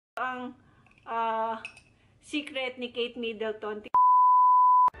pang secret ni Kate Middleton.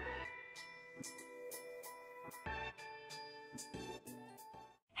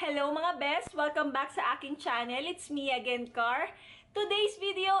 Hello mga best! Welcome back sa aking channel. It's me again, Karr. Today's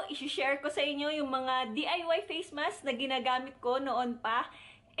video, isi-share ko sa inyo yung mga DIY face mask na ginagamit ko noon pa.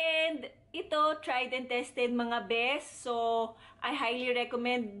 And ito, tried and tested mga best. So, I highly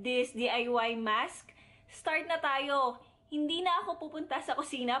recommend this DIY mask. Start na tayo! Hindi na ako pupunta sa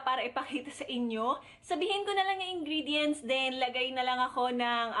kusina para ipakita sa inyo. Sabihin ko na lang yung ingredients, then lagay na lang ako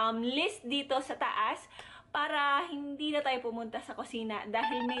ng list dito sa taas para hindi na tayo pumunta sa kusina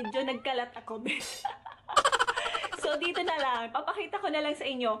dahil medyo nagkalat ako, bes. So, dito na lang. Papakita ko na lang sa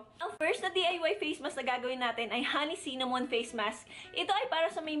inyo. Ang first na DIY face mask na gagawin natin ay Honey Cinnamon Face Mask. Ito ay para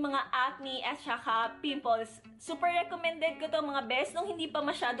sa may mga acne at saka pimples. Super recommended ko to mga best nung hindi pa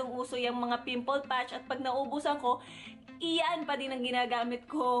masyadong uso yung mga pimple patch at pag naubusan ko, iyan pa din ang ginagamit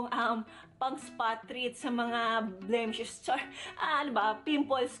kong pang spot treat sa mga blemishes,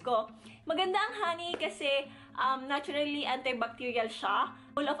 pimples ko. Maganda ang honey kasi naturally antibacterial siya,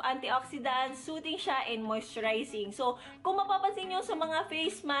 full of antioxidants, soothing siya, and moisturizing. So, kung mapapansin nyo sa mga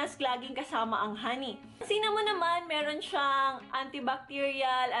face mask, laging kasama ang honey. Cinnamon naman, meron siyang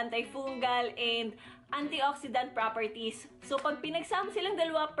antibacterial, antifungal, and antioxidant properties. So, pag pinagsama silang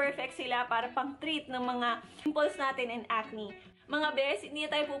dalawa, perfect sila para pang-treat ng mga pimples natin and acne. Mga bes, hindi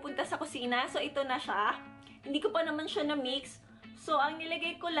na tayo pupunta sa kusina. So, ito na siya. Hindi ko pa naman siya na-mix. So, ang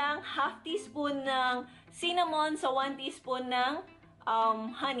nilagay ko lang, half teaspoon ng cinnamon sa 1 teaspoon ng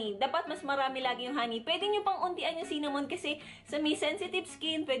honey. Dapat mas marami lagi yung honey. Pwede nyo pang untian yung cinnamon kasi sa may sensitive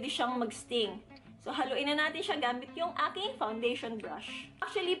skin, pwede siyang mag-sting. So, haluin na natin siya gamit yung aking foundation brush.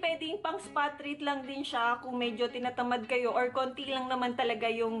 Actually, pwedeng pang spot treat lang din siya kung medyo tinatamad kayo or konti lang naman talaga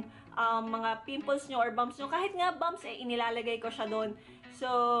yung mga pimples nyo or bumps nyo. Kahit nga bumps, inilalagay ko siya doon. So,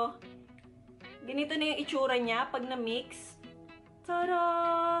 ganito na yung itsura niya pag na-mix.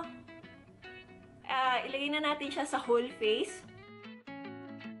 Tada! Ilagay na natin siya sa whole face.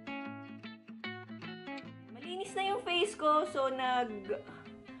 Malinis na yung face ko, so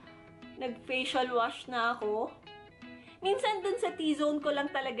nag-facial wash na ako. Minsan dun sa T-zone ko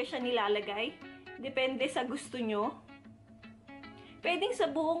lang talaga siya nilalagay. Depende sa gusto nyo. Pwedeng sa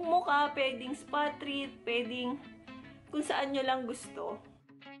buong mukha, pwedeng spot treat, pwedeng kung saan nyo lang gusto.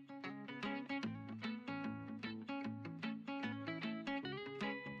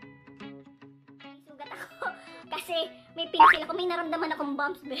 Kasi may pinisil ako, may naramdaman akong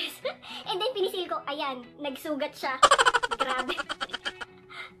bumps, bes. And then pinisil ko, ayan, nagsugat siya. Grabe.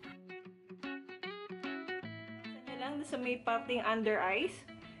 Saan lang sa may parting under eyes.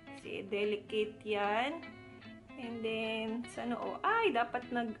 Kasi delicate yan. And then, sa noo. Ay, dapat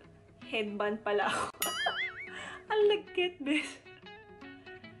nag-headband pala ako. Ang lagkit, bes.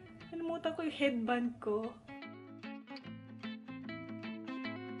 Nalimutan ko yung headband ko.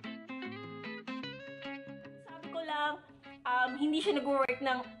 Hindi siya nag-work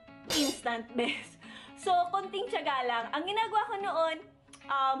ng instant, bes. So, konting tiyaga lang. Ang ginagawa ko noon,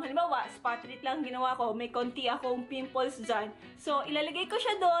 halimbawa, spot treat lang ginawa ko. May konti akong pimples dyan. So, ilalagay ko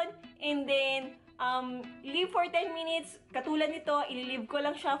siya doon, and then, leave for 10 minutes. Katulad nito, ililive ko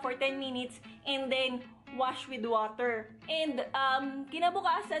lang siya for 10 minutes, and then, wash with water. And,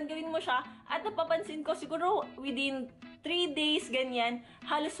 kinabukasan, gawin mo siya, at napapansin ko, siguro, within 3 days, ganyan,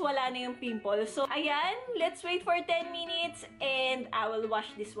 halos wala na yung pimple. So, ayan, let's wait for 10 minutes and I will wash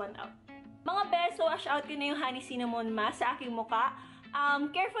this one out. Mga best, wash out ko na yung honey cinnamon mask sa aking muka.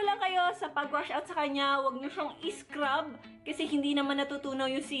 Careful lang kayo sa pag-wash out sa kanya. Huwag nyo siyang i-scrub kasi hindi naman natutunaw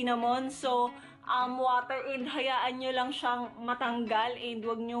yung cinnamon. So, water and hayaan nyo lang siyang matanggal and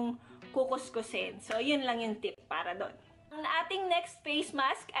huwag nyong kukuskusin. So, yun lang yung tip para doon. Ang ating next face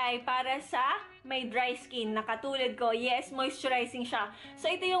mask ay para sa may dry skin na katulad ko. Yes, moisturizing siya.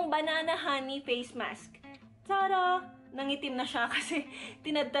 So, ito yung banana honey face mask. Tada! Nangitim na siya kasi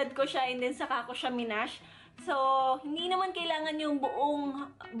tinadtad ko siya and then saka ko siya minash. So, hindi naman kailangan yung buong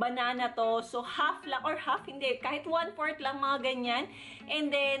banana to. So, half lang or half, hindi. Kahit 1/4 lang mga ganyan. And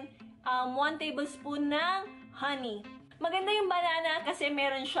then, 1 tablespoon ng honey. Maganda yung banana kasi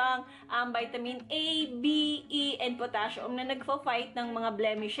meron siyang vitamin A, B, E, and potassium na nagpo-fight ng mga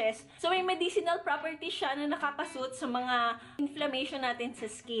blemishes. So, may medicinal properties siya na nakakasuit sa mga inflammation natin sa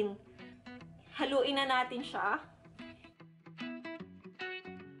skin. Haluin na natin siya.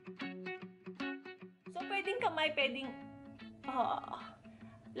 So, pwedeng kamay, pwedeng...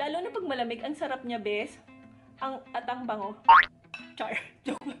 lalo na pag malamig, ang sarap niya, bes. At ang bango. Char.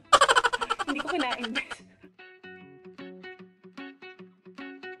 Joke. Hindi ko kinain, bes.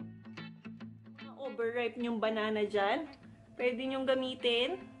 Overripe yung banana dyan. Pwede nyong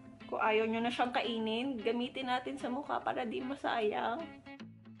gamitin Kung ayaw nyo na siyang kainin, gamitin natin sa mukha para di masayang.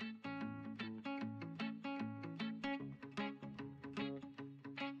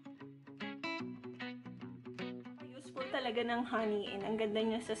 Useful talaga ng honey and ang ganda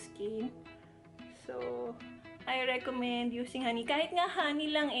niya sa skin. So, I recommend using honey. Kahit nga honey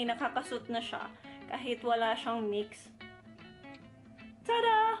lang nakakasuit na siya. Kahit wala siyang mix.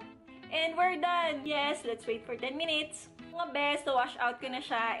 Tada! And we're done! Yes, let's wait for 10 minutes. Mga best, wash out ko na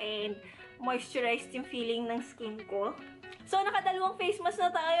siya and moisturized yung feeling ng skin ko. So, nakadalawang face mask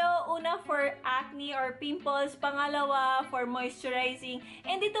na tayo. Una for acne or pimples. Pangalawa for moisturizing.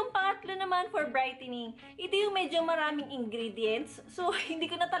 And itong pangatlo naman for brightening. Ito yung medyo maraming ingredients. So,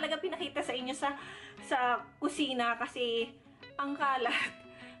 hindi ko na talaga pinakita sa inyo sa kusina kasi ang kalat.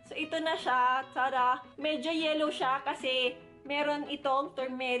 So, ito na siya. Tada! Medyo yellow siya kasi meron itong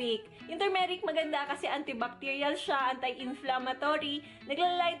turmeric. Yung turmeric maganda kasi antibacterial siya, anti-inflammatory,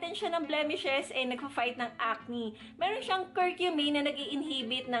 naglalighten siya ng blemishes, and nagpa-fight ng acne. Meron siyang curcumin na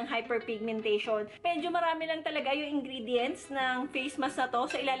nag-i-inhibit ng hyperpigmentation. Medyo marami lang talaga yung ingredients ng face mask na to,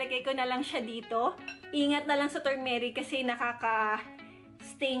 so ilalagay ko na lang siya dito. Ingat na lang sa turmeric kasi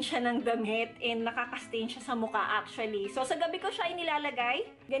nakaka-stain siya ng damit and nakaka-stain siya sa mukha actually. So sa gabi ko siya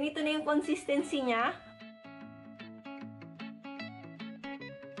inilalagay. Ganito na yung consistency niya.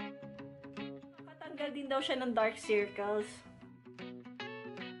 Tanggal din daw siya ng dark circles.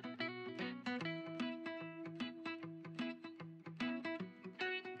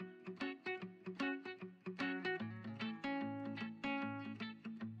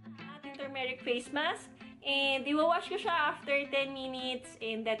 Ating turmeric face mask. And iwawash ko siya after 10 minutes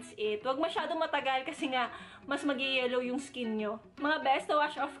and that's it. Huwag masyadong matagal kasi nga mas mag-yellow yung skin nyo. Mga best,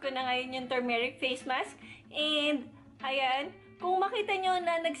 wash off ko na ngayon yung turmeric face mask. And ayan. Kung makita nyo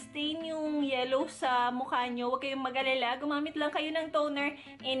na nag-stain yung yellow sa mukha nyo, huwag kayong mag-alala. Gumamit lang kayo ng toner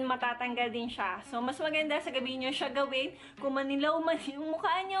and matatanggal din siya. So, mas maganda sa gabi nyo siya gawin. Kung manilaw man yung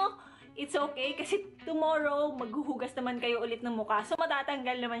mukha nyo, it's okay. Kasi tomorrow, maghuhugas naman kayo ulit ng mukha. So,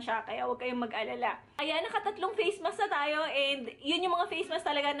 matatanggal naman siya. Kaya huwag kayong mag-alala. Ayan, nakatatlong face mask na tayo. And yun yung mga face mask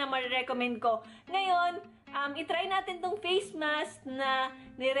talaga na marirecommend ko. Ngayon, itry natin tong face mask na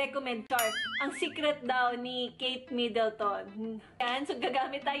ni-recommend Char. Ang secret daw ni Kate Middleton. Yan, so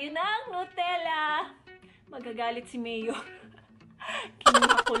gagamit tayo ng Nutella. Magagalit si Mayor.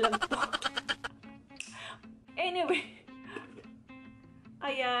 Kinuha ko lang to. Anyway.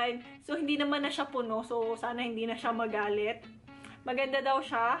 Ayan. So, hindi naman na siya puno. So, sana hindi na siya magalit. Maganda daw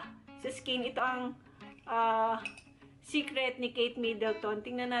siya sa skin. Ito ang secret ni Kate Middleton.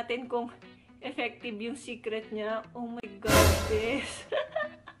 Tingnan natin kung effective yung secret niya. Oh my God, this.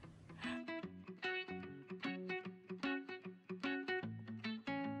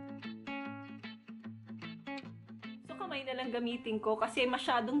 So, kamay na lang gamitin ko kasi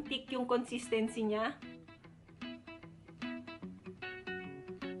masyadong thick yung consistency niya.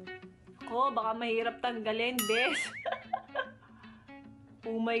 Ako, baka mahirap tanggalin, bes.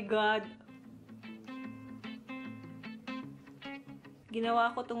 Oh my God.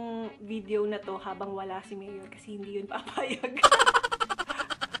 Ginawa ko tong video na to habang wala si Mayor kasi hindi yun papayag.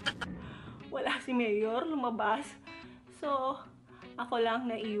 Wala si Mayor, lumabas. So, ako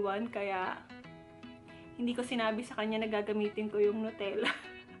lang naiwan kaya hindi ko sinabi sa kanya na gagamitin ko yung Nutella.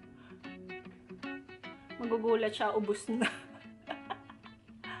 Magugulat siya, ubos na.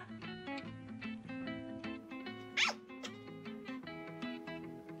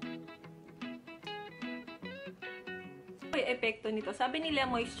 Yung epekto nito. Sabi nila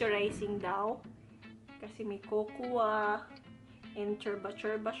moisturizing daw. Kasi may cocoa and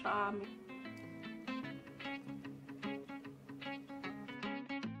churba-churba siya.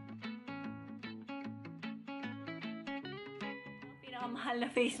 Pinakamahal na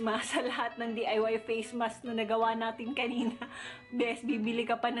face mask sa lahat ng DIY face mask na nagawa natin kanina. Bes, bibili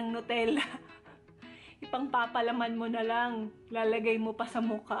ka pa ng Nutella. Ipangpapalaman mo na lang. Lalagay mo pa sa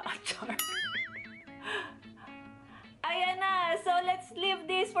mukha. Char. Ayan na. So, let's leave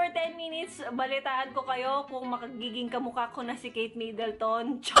this for 10 minutes. Balitaan ko kayo kung makagiging kamukha ko na si Kate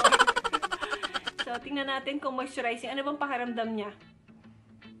Middleton. Char. So, tingnan natin kung moisturizing. Ano bang pakiramdam niya?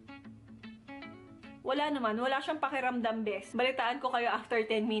 Wala naman. Wala siyang pakiramdam, bes. Balitaan ko kayo after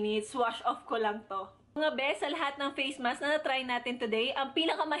 10 minutes. Wash off ko lang to. Mga bes, sa lahat ng face mask na na-try natin today, ang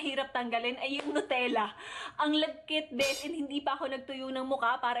pinakamahirap tanggalin ay yung Nutella. Ang lagkit, bes, and hindi pa ako nagtuyo ng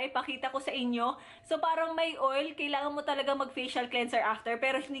mukha para ipakita ko sa inyo. So, parang may oil, kailangan mo talaga mag-facial cleanser after,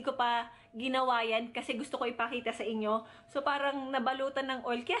 pero hindi ko pa ginawa yan kasi gusto ko ipakita sa inyo. So, parang nabalutan ng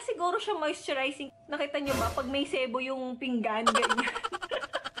oil, kaya siguro siya moisturizing. Nakita nyo ba? Pag may sebo yung pinggan, ganyan.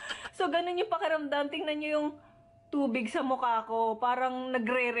 So, ganun yung pakiramdam. Tingnan nyo yung tubig sa mukha ko. Parang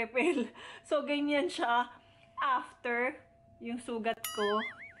nagre-repel. So, ganyan siya after yung sugat ko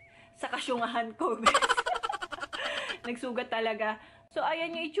sa kasyungahan ko. Nagsugat talaga. So,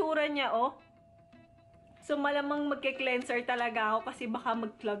 ayan yung itsura niya, oh. So, malamang magke-cleanser talaga ako kasi baka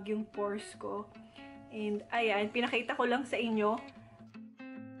mag-clog yung pores ko. And, ayan, pinakita ko lang sa inyo.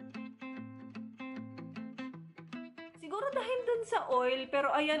 Siguro dahil dun sa oil,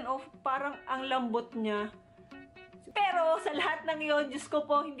 pero ayan, oh, parang ang lambot niya. Pero, sa lahat ng yon, Diyos ko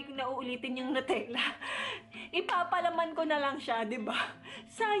po, hindi ko na uulitin yung Nutella. Ipapalaman ko na lang siya, di ba?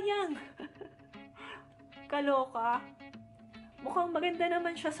 Sayang. Kaloka. Mukhang maganda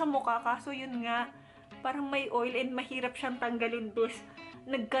naman siya sa mukha, kaso yun nga, parang may oil and mahirap siyang tanggalin, bis.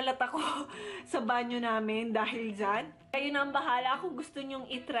 Nagkalat ako sa banyo namin dahil dyan. Kayo na ang bahala kung gusto nyong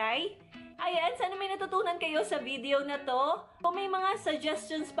itry. Ayan, sana may natutunan kayo sa video na to. Kung may mga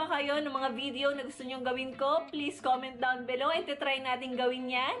suggestions pa kayo ng mga video na gusto nyong gawin ko, please comment down below and try natin gawin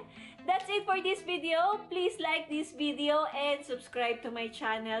yan. That's it for this video. Please like this video and subscribe to my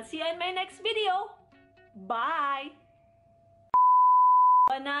channel. See you in my next video. Bye!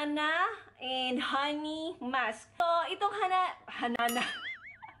 Banana and honey mask. So, itong hanana.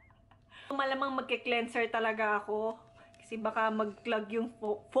 Malamang magke-cleanser talaga ako. Kasi baka mag-clog yung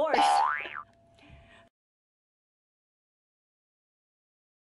force.